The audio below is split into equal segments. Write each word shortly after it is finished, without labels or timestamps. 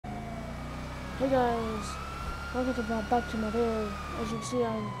Hey guys, welcome back to my video. As you can see,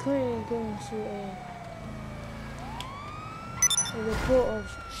 I'm currently going to a report of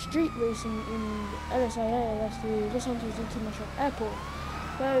street racing in LSIA, that's the Los Angeles International Airport.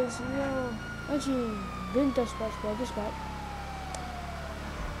 Guys, we are actually been dispatched by dispatch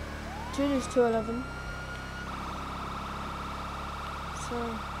to this 211. So,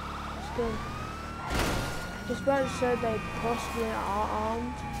 let's go. Dispatch said they possibly are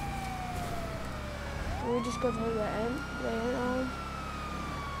armed. We just got to hope they ain't armed.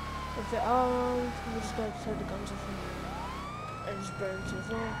 If they are armed, we just got to take the guns off them and just burn them to the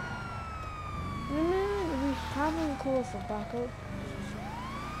floor. We haven't called for backup.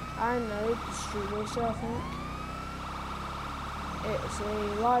 I know the street racer, I think. It's a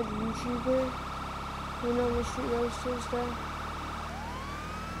live YouTuber who normally street races there.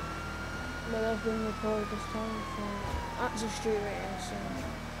 But they've been reported this time for active street racing.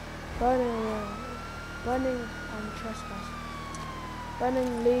 Burning and trespassing. Burning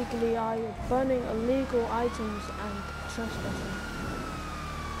illegal items and trespassing.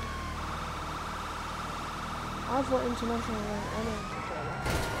 I thought international went anyone could get that.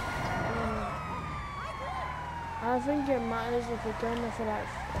 I think it matters if you're going for like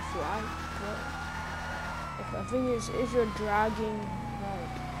a flag. I think it's if you're dragging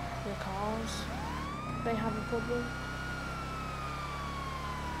like your cars, they have a problem.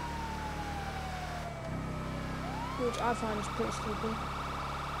 Which I find is pretty stupid.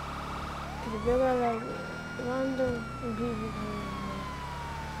 Because if you're like random people coming in there,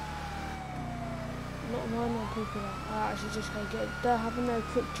 not random people that are actually just going to get, they're having their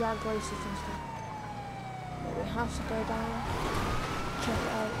quick drag races and stuff. But we have to go down, check it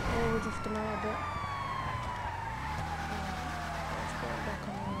out, we're drifting out a bit. Let's put it back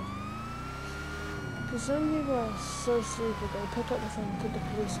on the road. Because some people are so stupid, they pick up the phone, put the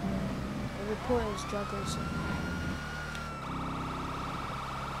police in there, and report it as drag racing.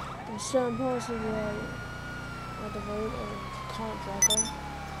 In certain parts of the road you can't drag on.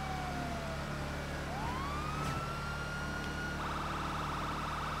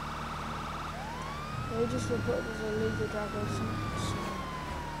 They just reported as illegal drag racing. So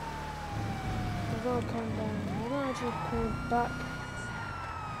they're gonna come down. They're gonna actually come back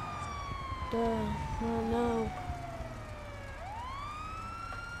there right now.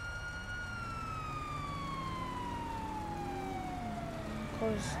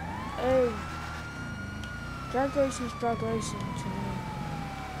 Because hey, drag racing is drag racing to me.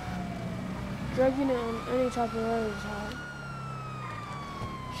 Dragging it on any type of road is hard.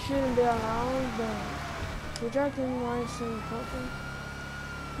 Shouldn't be allowed, but if you're dragging racing properly,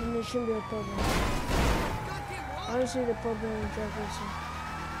 then there shouldn't be a problem. I don't see the problem in drag racing.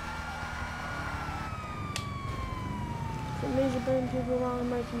 If it means you're bringing people around and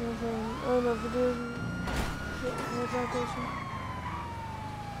making them video shit for drag racing.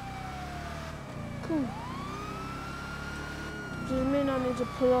 Cool. Does it mean I need to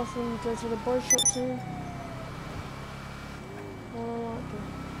pull off and go to the boy shop soon? Well, I might do.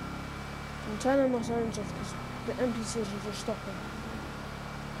 I'm turning my sirens off because the NPCs are just stopping.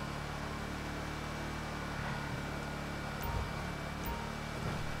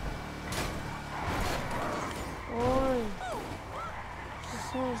 Oi! This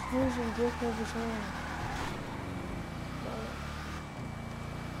car's losing grip every time.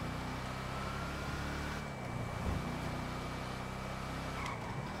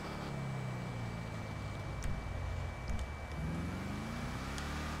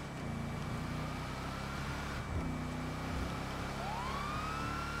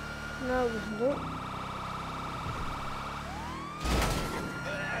 Now we can do it.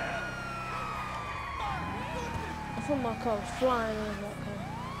 I thought my car was flying over that car.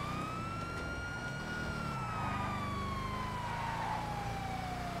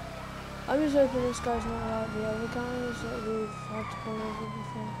 I'm just hoping this guy's not like the other guys that we've had to pull over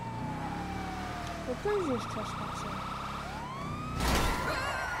before. We're previous trespassing.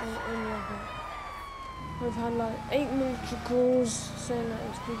 In the other. We've had like 8 military calls saying that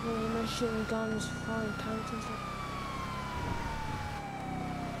there's people shooting guns, firing tanks and stuff.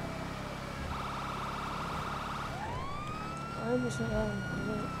 I almost went down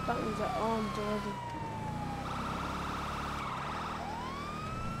because that means they're armed already.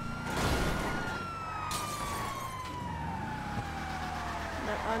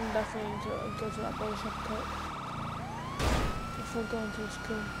 No, I'm definitely going to go to that boy shop quick before going to the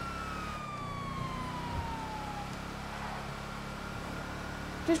school.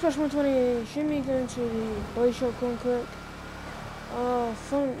 Dispatch 120, should me going to the boy shop going quick.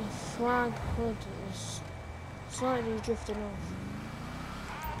 Front flag hood is slightly drifting off.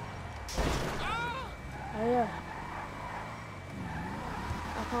 Oh yeah.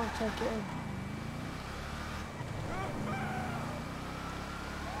 I can't take it in.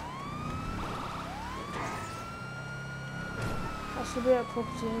 That's a bit of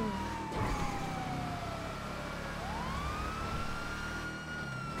property anyway.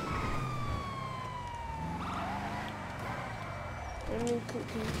 Let me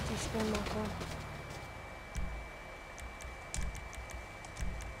quickly despawn my car.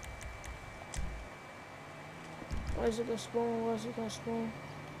 Where's it gonna spawn? Where's it gonna spawn?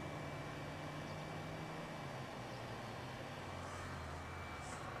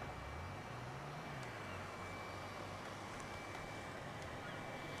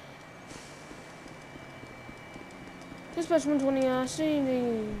 This Specimen 20, I see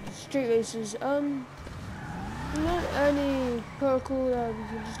the street races. Not any protocol that we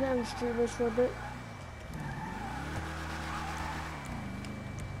can just let them street race for a bit.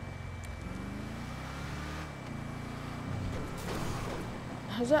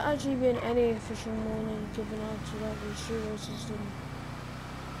 Has there actually been any official warning given out to like the street races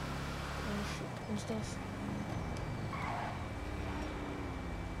and stuff?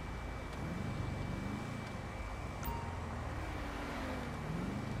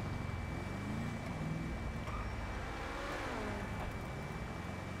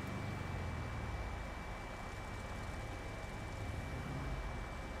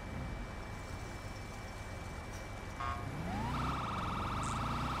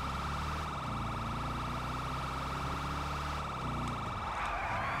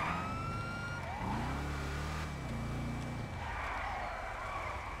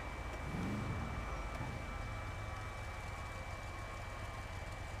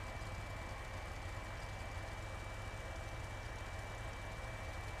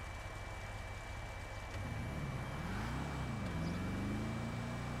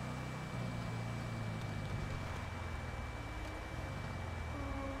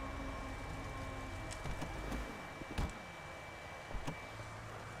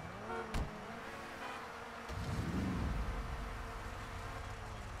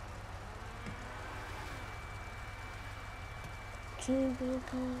 I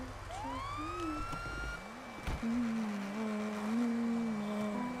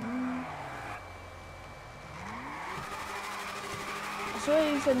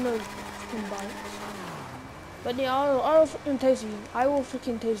swear you said no fucking bikes. But yeah, I'll fucking tase you. I will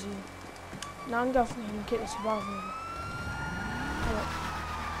fucking tase you. Now I'm gonna fucking get this above me.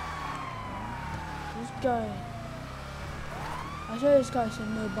 This guy. I swear this guy said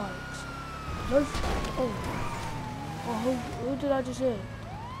no bikes. No. Oh, who did I just hit?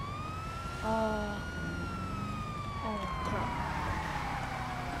 Oh crap.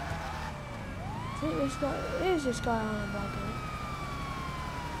 I think this guy is this guy on a bike, isn't it?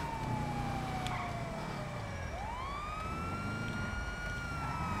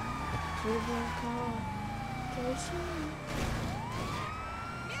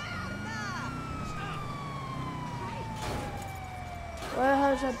 Where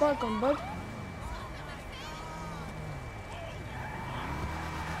has that bike gone, bud?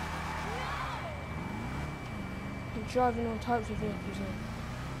 You're driving all types of vehicles in.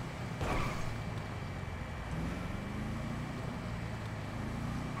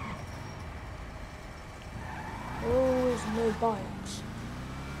 Always no bikes.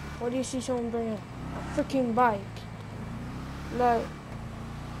 Why do you see someone bring a freaking bike? Like,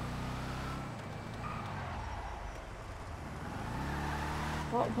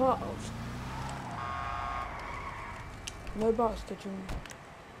 what part of? No bikes, did you?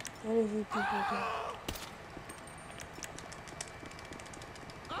 Any of you people do.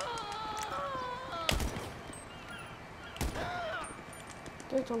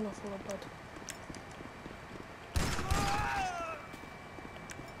 Get on the floor, bud.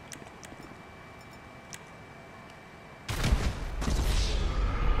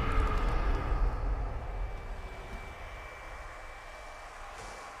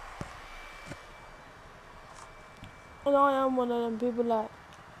 And I am one of them people like,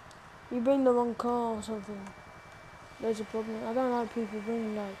 you bring the wrong car or something, there's a problem. I don't like people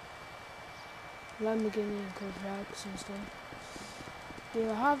bringing like Lamborghini and Cadillacs and stuff. You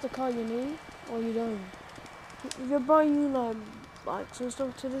either have the car you need or you don't. If you're buying you like bikes and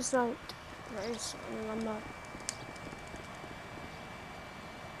stuff to this like race, and I'm like,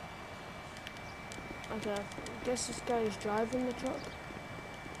 okay, I guess this guy is driving the truck.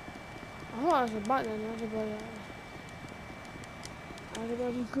 I thought it was a bike then, everybody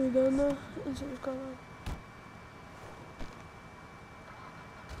go down there and see what's going on.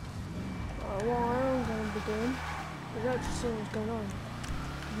 What I am going to be doing is actually seeing what's going on.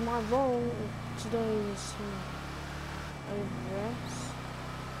 My role today is to arrest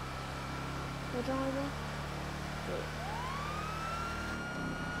the driver. But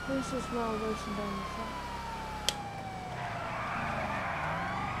this is now racing down the track.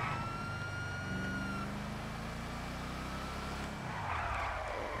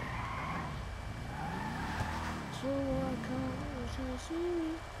 So I can't see me.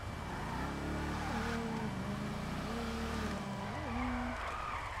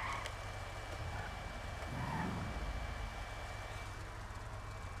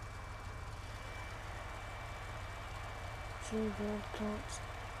 Broadcast.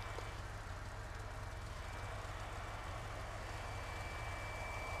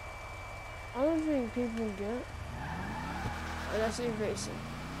 I don't think people get LSIA racing.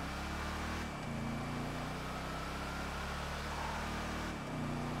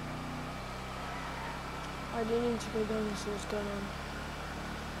 I do need to go down and see what's going on.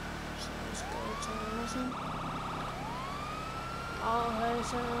 So let's go to listen. Oh, hey,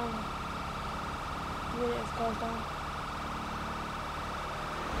 so unit of cars down.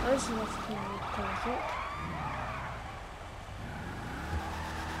 This is enough to kind of short.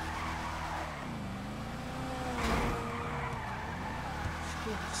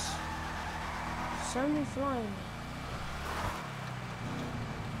 Yes. So many flying.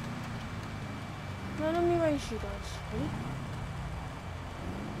 No, let me race you guys. Ready?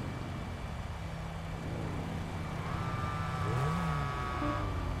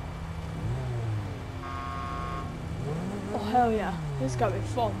 Oh hell yeah, this is gonna be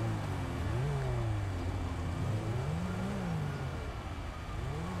fun.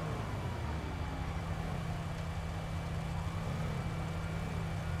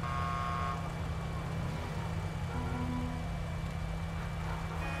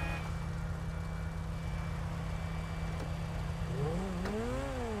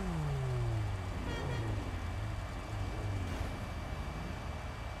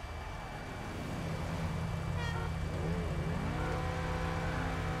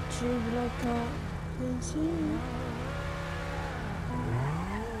 Like a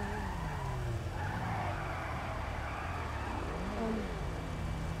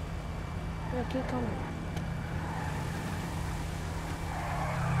yeah, keep coming.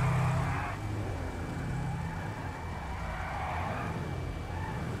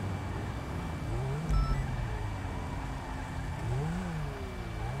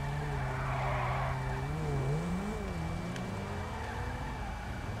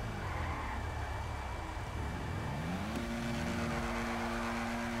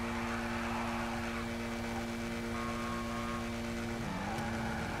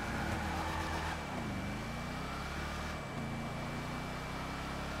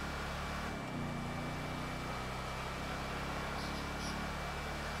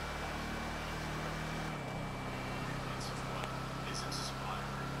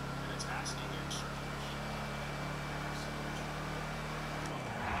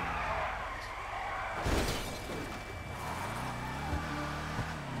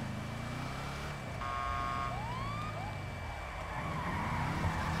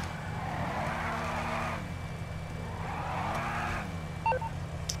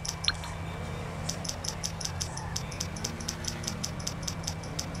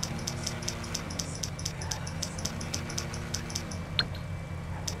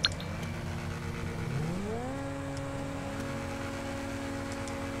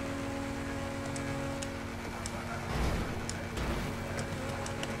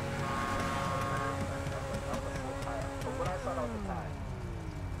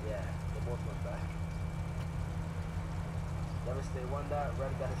 They won that,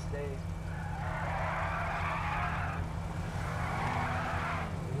 red gotta stay.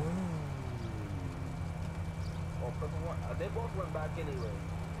 Oh, purple one. They both went back anyway.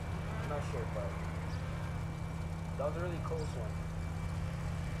 I'm not sure, but that was a really close one.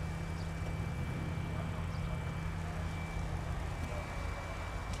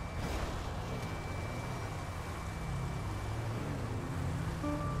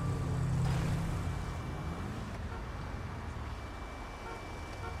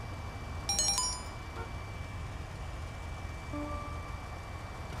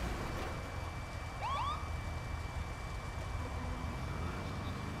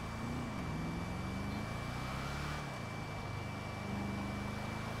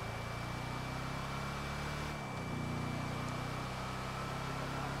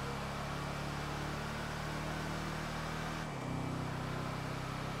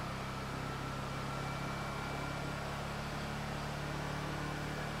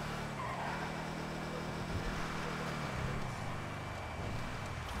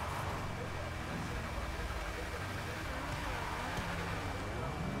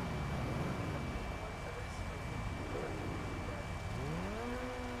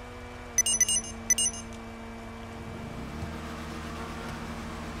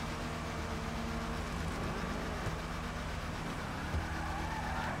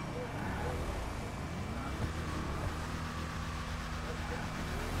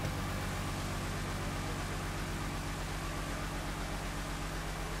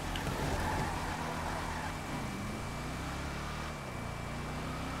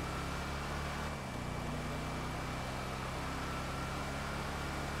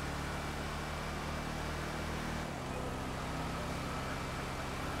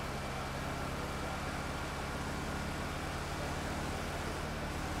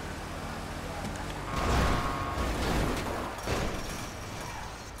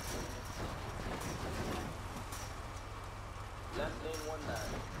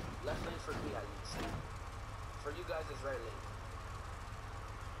 guys is right lane.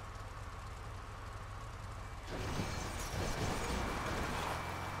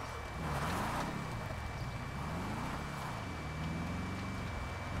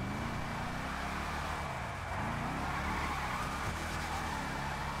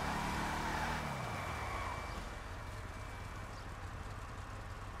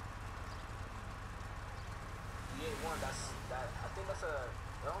 I think that's a,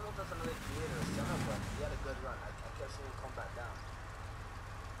 I don't know if that's another creator or center, but he had a good run. I kept seeing him come back down.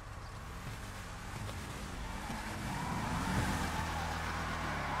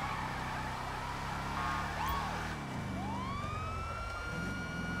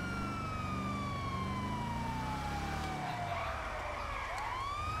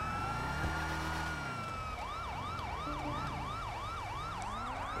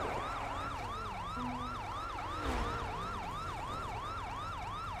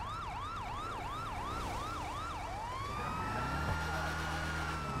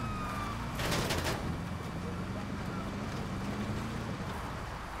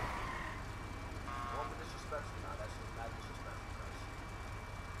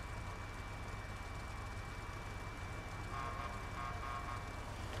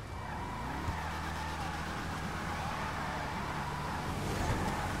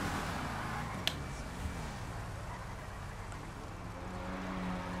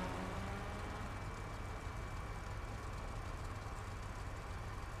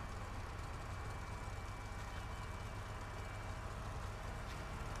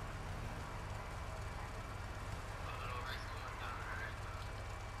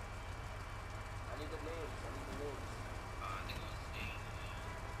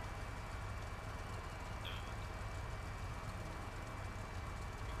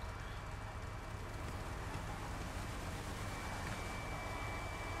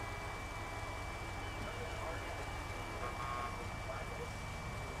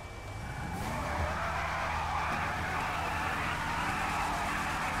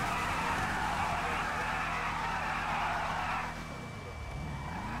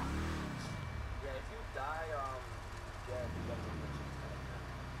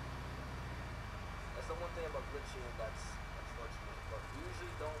 That's unfortunate, but we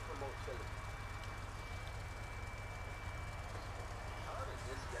usually don't promote killing. How did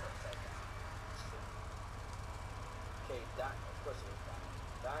this get upside down? Okay, of course it was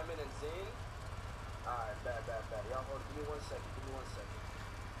Diamond and Zane. Alright, bad. Y'all hold, give me 1 second,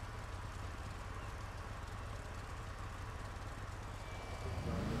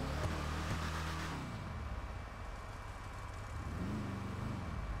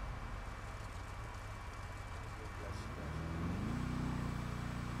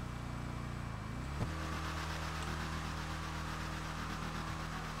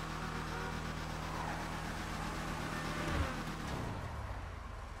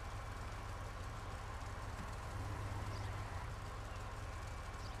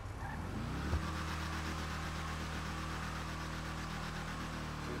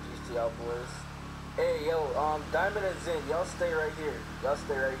 y'all boys. Hey, yo, Diamond and Zin, y'all stay right here. The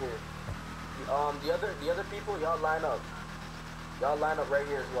other people, y'all line up. Y'all line up right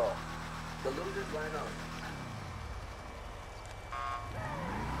here as well. The losers line up.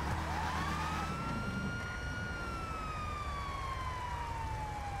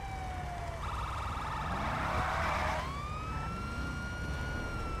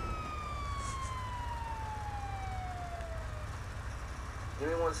 Give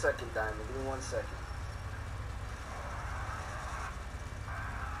me 1 second, Diamond. Give me 1 second.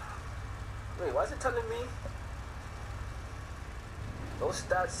 Wait, why is it telling me? Those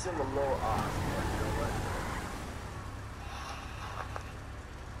stats seem a little off. But you know what?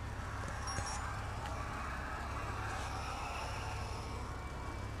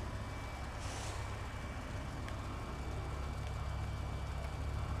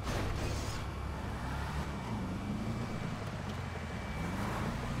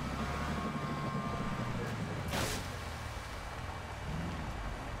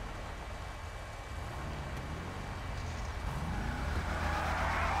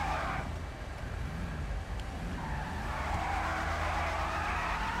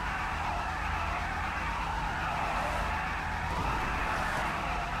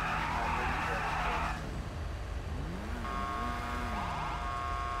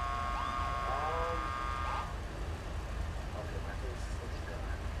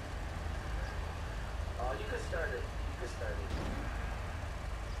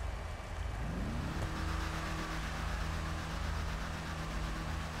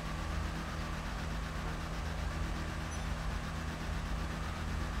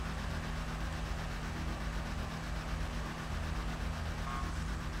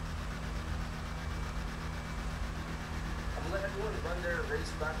 everyone run their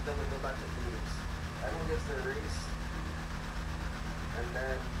race back, then we go back to Phoenix. Everyone gets their race, and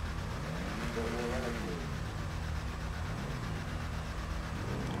then we'll run a Phoenix.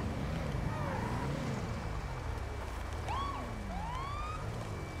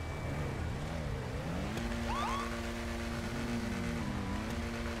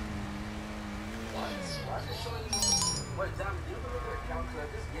 Why is it showing you? Wait, damn, do you look at the account? Because I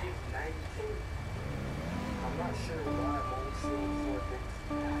just gave 90K. I'm not sure why I'm only seeing 4 things.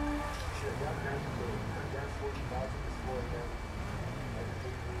 Shit, that 90K. That 40,000 is 4 of them. And the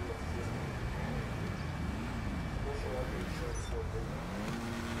big thing is 50. I'm not sure why they're showing 4 things.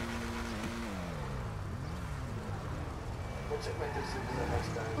 We'll check my 360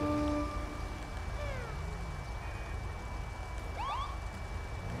 next time.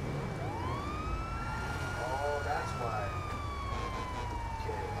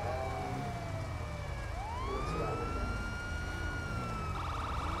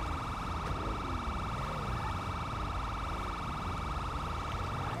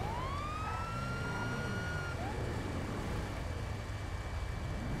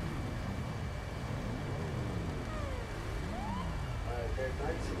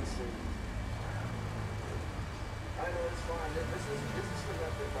 I know it's fine. This is for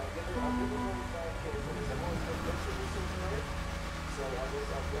nothing. I'll give it 5K. So there's a whole production right? So I guess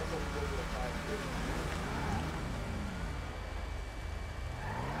I'm going to 5K.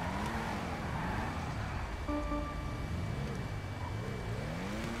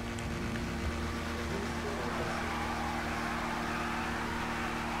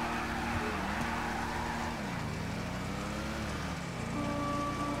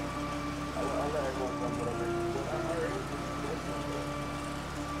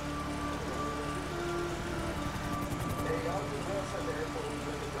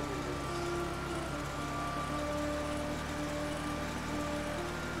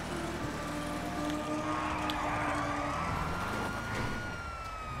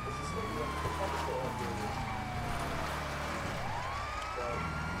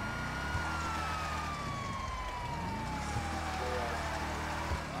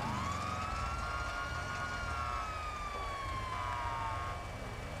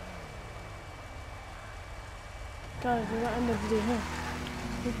 Guys, we're gonna end the video here.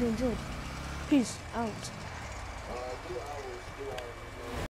 Hope you enjoyed. Peace out. 2 hours.